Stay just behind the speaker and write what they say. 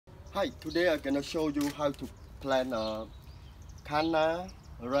Hi, today I'm gonna show you how to plant a canna,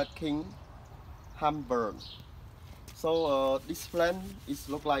 red king, humbert. So this plant is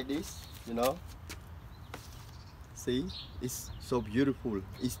look like this, you know. See, it's so beautiful.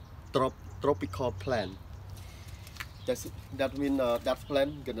 It's tropical plant. That means that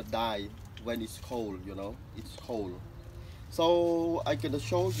plant gonna die when it's cold, you know. It's cold. So I'm gonna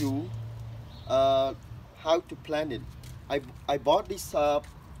show you how to plant it. I bought this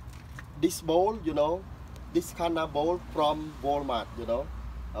bowl, you know, this kind of bowl from Walmart, you know,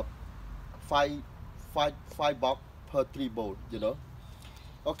 uh, five bucks per 3 bowl, you know.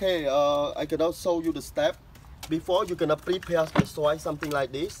 Okay, I can also show you the step. Before you're gonna prepare the soil, something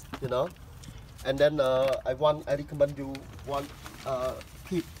like this, you know, and then I recommend you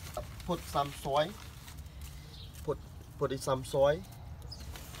put some soil, put in some soil,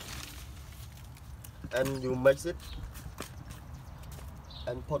 and you mix it,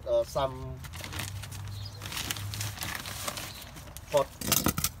 and put some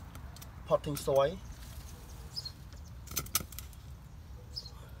potting soil,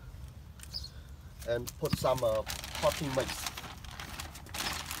 and put some potting mix.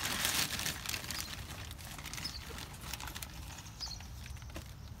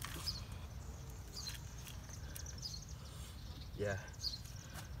 Yeah.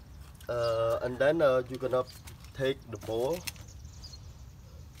 And then you're gonna take the bowl,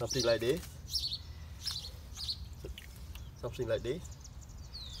 something like this, and something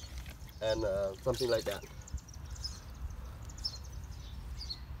like that.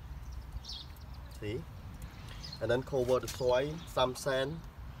 See, and then cover the soil, some sand,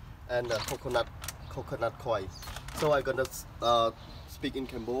 and coconut coil. So I'm gonna speak in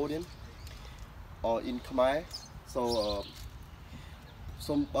Cambodian or in Khmer. So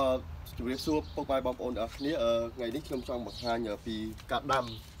some ជំរាបសួរពុកម៉ែបងប្អូនទាំងអស់គ្នាថ្ងៃនេះខ្ញុំចង់បង្ហាញពីការដាំ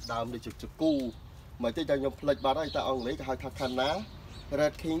ដើមដូចជាជគូមកតិចតែខ្ញុំផ្លេចបាត់ហើយតែអង់គ្លេសគេហៅថា canna,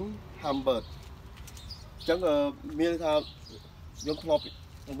 red king, humbert អញ្ចឹងមានថាខ្ញុំធ្លាប់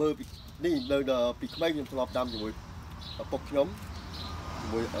មើលពីនេះនៅពីក្មេងខ្ញុំធ្លាប់ដាំជាមួយឪពុកខ្ញុំ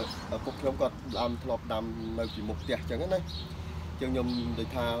គាត់ដាំធ្លាប់ដាំនៅពីមុខផ្ទះអញ្ចឹងណាអញ្ចឹងខ្ញុំដូច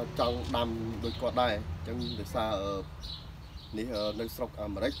ថាចង់ដាំដូចគាត់ដែរអញ្ចឹងដោយសារនេះនៅស្រុកអា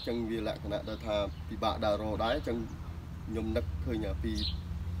មេរិកអញ្ចឹងវាលក្ខណៈដែលថាពិបាកដើររកដែរអញ្ចឹងខ្ញុំនឹកឃើញពី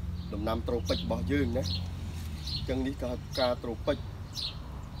ដំណាំត្រូពិករបស់យើងណាអញ្ចឹងនេះក៏ការត្រូពិក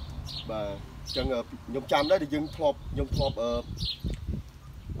បាទអញ្ចឹងខ្ញុំចាំដែរដែលខ្ញុំធ្លាប់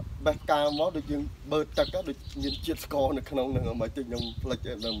បេះផ្កាមកដូចយើងបើទឹកដូចមានជាតិស្ករនៅក្នុងហ្នឹងមកតិចខ្ញុំផ្លេច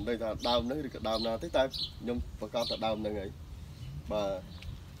នៅមិនដឹងថាដើមហ្នឹងឬក៏ដើមណាទេតែខ្ញុំប្រកាសថាដើមហ្នឹងហើយបាទ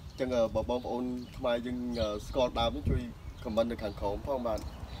អញ្ចឹងបងប្អូនខ្មែរយើងស្គាល់ដើមនេះជួយខមមិននៅខាងក្រោមផងបាទ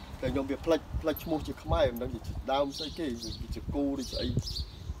តែខ្ញុំវាផ្លេចឈ្មោះជាខ្មែរមិនដឹងជាដើមស្អីគេជាគូឬស្អី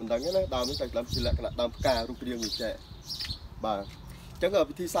មិនដឹងទេណាដើមនេះតែដើមជាលក្ខណៈដើមផ្ការូបរាងវាចែកបាទអញ្ចឹង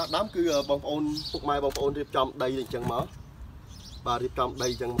វិធីសាស្ត្រដាំគឺបងប្អូនពុកម៉ែបងប្អូនរៀបចំដីអញ្ចឹងមកបាទរៀបចំដី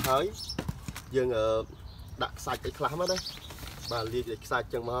អញ្ចឹងមកហើយយើងដាក់ខ្សាច់អីខ្លះមកណាបាទលាយខ្សាច់អ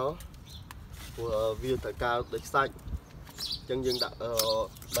ញ្ចឹងមកព្រោះវាត្រូវការដីខ្សាច់អញ្ចឹងយើងដាក់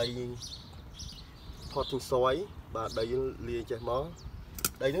ដីផតទាំងសយបាទដីលាយចេះមក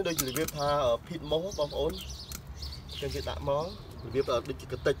ដីនេះដូចរបៀបថាភីតម៉ូបងប្អូនអញ្ចឹងគេដាក់មករបៀបដូចជា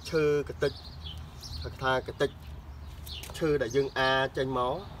កតិចឈើកតិចថាកតិចឈើដែលយើងអាចេញម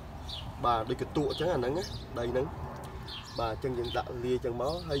កបាទដូចកតក់អញ្ចឹងអាហ្នឹងណាដីហ្នឹងបាទអញ្ចឹងយើងដាក់លាយអញ្ចឹងម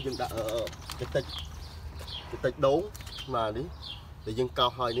កហើយយើងដាក់កតិចដូងបាទនេះដែលយើងកោស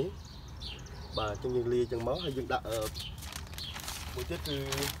ហើយនេះបាទអញ្ចឹងយើងលាយអញ្ចឹងមកហើយយើងដាក់មួយទៀតគឺ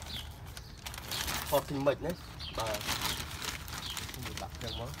ផតទីមិចណាបាទយើងដាក់អញ្ចឹ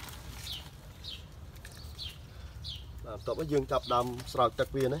ងមកបាទបន្ទាប់មកយើងចាប់ដើមស្រោចទឹក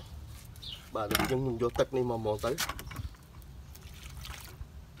វាណាបាទយើងយកទឹកនេះមកទៅ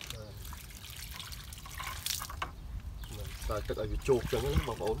ទឹកឲ្យវាជោគអញ្ចឹងណាប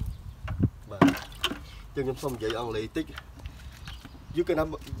ងប្អូនបាទអញ្ចឹងខ្ញុំសូមនិយាយអង់គ្លេសតិច You can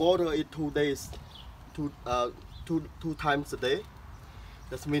water it 2 days two times a day.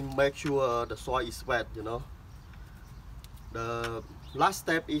 That means make sure the soil is wet, you know. The last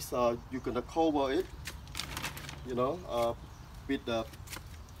step is you're gonna cover it, you know, with the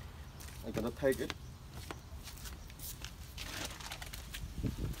I'm gonna take it.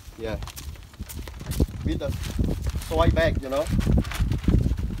 Yeah. With the soil bag, you know,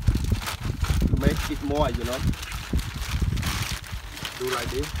 to make it more, you know. Do like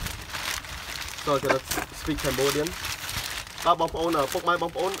this. So I'm gonna speak Cambodian. បងប្អូនពុកម៉ែប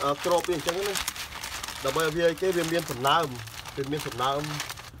ងប្អូនគ្របវាអញ្ចឹងណាដើម្បីឲ្យវាគេវាមានសំណើមវាមានសំណើម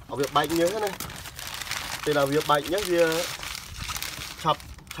ឲ្យវាបែកញើសណាពេលដែលវាបែកញើសវាឆាប់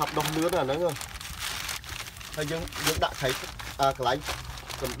ឆាប់ដុះលឿនអាហ្នឹងហើយយើងដាក់ໄខកន្លែង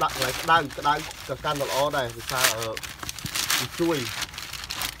សម្ដាក់កន្លែងក្តៅក៏កាន់តែល្អដែរវាថាវាជួយ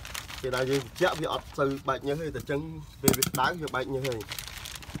ពេលដែលយើងត្រជាក់វាអត់ទៅបែកញើសទេតែអញ្ចឹងពេលវាក្តៅវាបែកញើសហើយ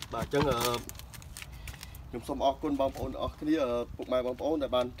បាទអញ្ចឹងខ្ញុំសូមអរគុណបងប្អូនអស់គ្នាពុកម៉ែបងប្អូនដែ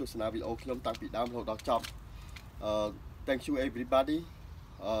លបានទស្សនាវីដេអូខ្ញុំតាំងពីដើមរហូតដល់ចប់thank you everybody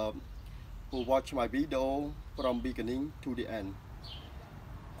who watch my video from beginning to the end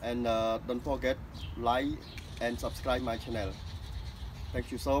and don't forget like and subscribe my channel thank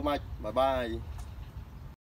you so much bye bye